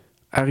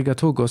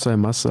Arigato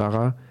gozaimasu,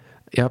 Sarah.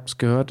 Ihr habt es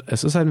gehört,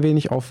 es ist ein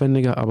wenig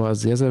aufwendiger, aber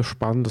sehr, sehr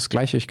spannend. Das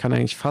Gleiche, ich kann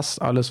eigentlich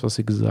fast alles, was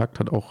sie gesagt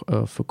hat, auch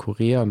für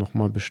Korea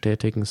nochmal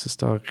bestätigen. Es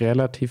ist da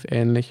relativ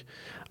ähnlich,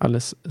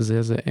 alles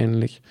sehr, sehr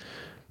ähnlich.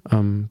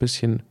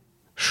 Bisschen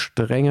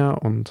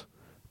strenger und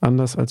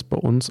anders als bei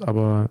uns,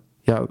 aber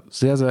ja,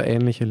 sehr, sehr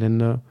ähnliche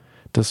Länder.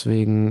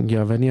 Deswegen,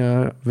 ja, wenn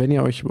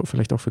ihr euch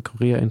vielleicht auch für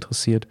Korea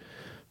interessiert,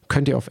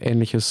 könnt ihr auf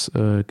Ähnliches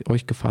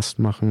euch gefasst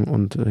machen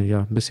und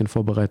ja, ein bisschen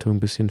Vorbereitung, ein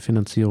bisschen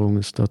Finanzierung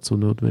ist dazu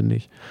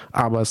notwendig.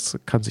 Aber es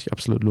kann sich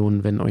absolut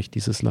lohnen, wenn euch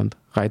dieses Land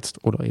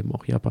reizt oder eben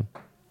auch Japan.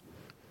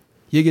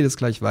 Hier geht es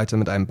gleich weiter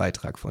mit einem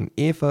Beitrag von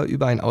Eva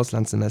über ein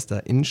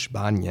Auslandssemester in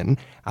Spanien.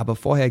 Aber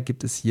vorher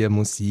gibt es hier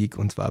Musik,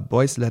 und zwar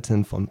Boys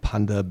Latin von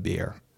Panda Bear.